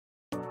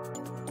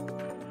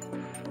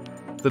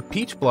The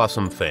Peach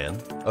Blossom fan,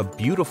 a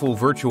beautiful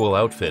virtual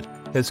outfit,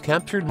 has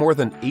captured more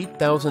than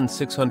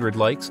 8,600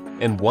 likes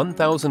and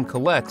 1,000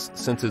 collects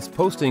since its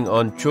posting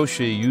on Zhou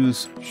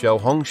Sheiyu's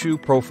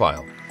Xiaohongshu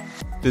profile.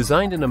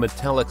 Designed in a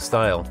metallic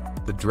style,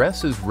 the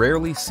dress is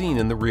rarely seen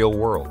in the real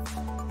world.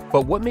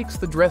 But what makes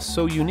the dress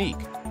so unique?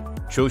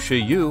 Zhou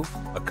Sheiyu,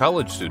 a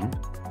college student,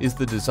 is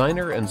the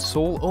designer and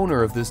sole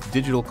owner of this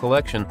digital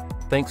collection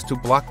thanks to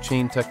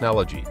blockchain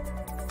technology.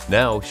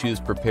 Now she is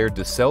prepared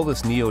to sell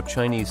this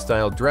neo-Chinese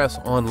style dress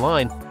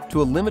online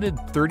to a limited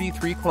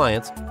 33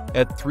 clients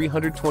at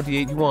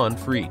 328 yuan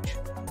for each.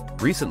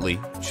 Recently,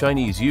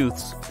 Chinese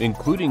youths,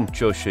 including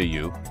Zhou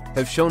Sheiyu,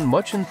 have shown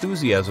much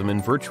enthusiasm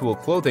in virtual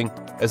clothing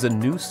as a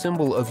new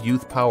symbol of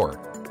youth power.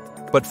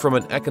 But from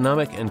an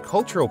economic and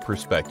cultural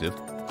perspective,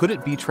 could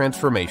it be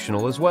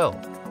transformational as well?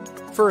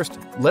 First,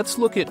 let's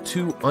look at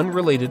two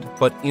unrelated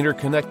but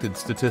interconnected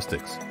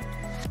statistics.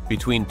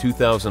 Between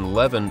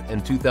 2011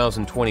 and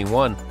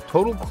 2021,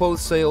 total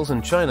clothes sales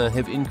in China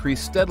have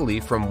increased steadily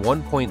from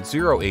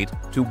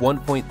 1.08 to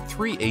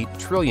 1.38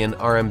 trillion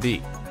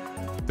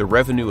RMB. The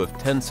revenue of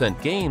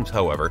Tencent Games,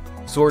 however,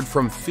 soared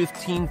from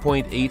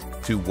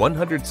 15.8 to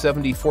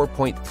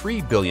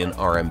 174.3 billion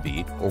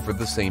RMB over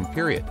the same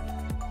period.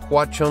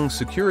 Huacheng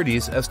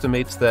Securities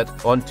estimates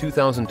that on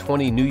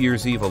 2020 New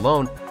Year's Eve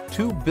alone,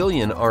 2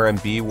 billion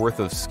RMB worth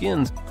of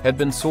skins had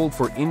been sold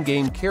for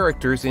in-game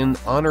characters in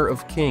Honor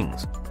of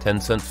Kings,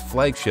 Tencent's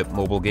flagship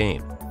mobile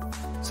game.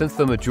 Since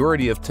the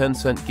majority of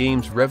Tencent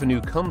Games'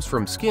 revenue comes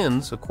from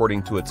skins,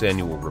 according to its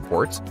annual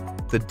reports,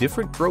 the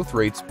different growth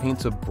rates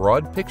paints a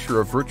broad picture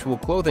of virtual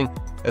clothing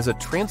as a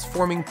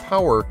transforming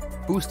power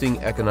boosting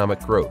economic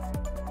growth.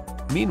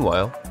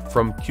 Meanwhile,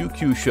 from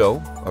QQ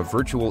Show, a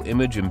virtual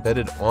image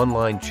embedded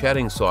online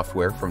chatting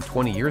software from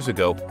 20 years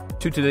ago,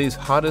 to today's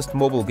hottest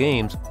mobile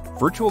games,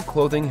 virtual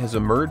clothing has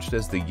emerged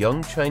as the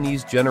young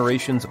Chinese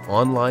generation's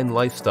online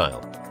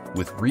lifestyle,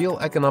 with real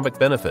economic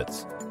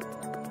benefits.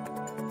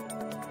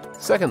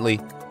 Secondly,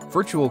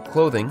 virtual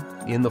clothing,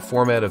 in the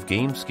format of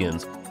game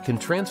skins, can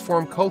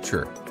transform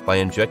culture by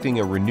injecting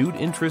a renewed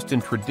interest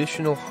in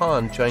traditional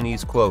Han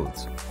Chinese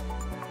clothes.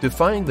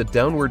 Defying the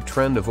downward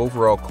trend of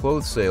overall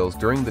clothes sales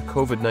during the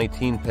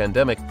COVID-19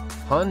 pandemic,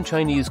 Han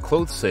Chinese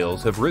clothes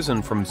sales have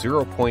risen from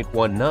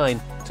 0.19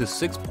 to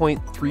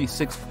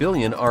 6.36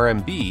 billion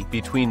RMB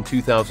between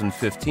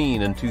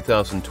 2015 and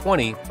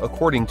 2020,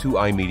 according to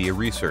iMedia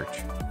research.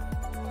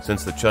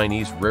 Since the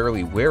Chinese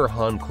rarely wear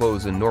Han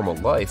clothes in normal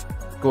life,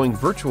 going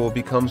virtual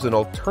becomes an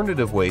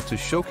alternative way to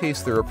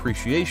showcase their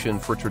appreciation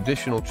for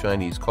traditional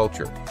Chinese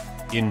culture.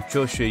 In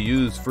Zhou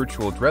Sheiyu's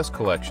virtual dress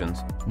collections,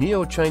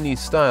 neo-Chinese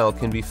style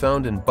can be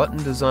found in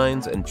button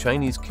designs and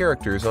Chinese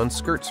characters on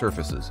skirt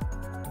surfaces.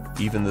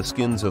 Even the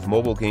skins of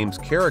mobile games'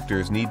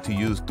 characters need to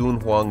use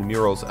Dunhuang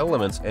murals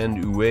elements and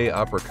Yue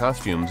opera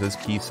costumes as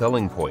key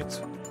selling points.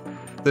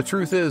 The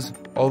truth is,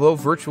 although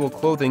virtual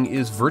clothing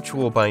is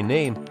virtual by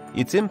name,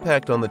 its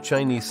impact on the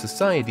Chinese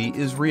society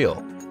is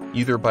real.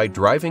 Either by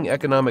driving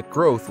economic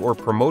growth or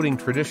promoting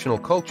traditional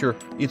culture,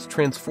 its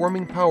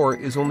transforming power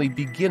is only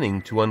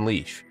beginning to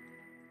unleash.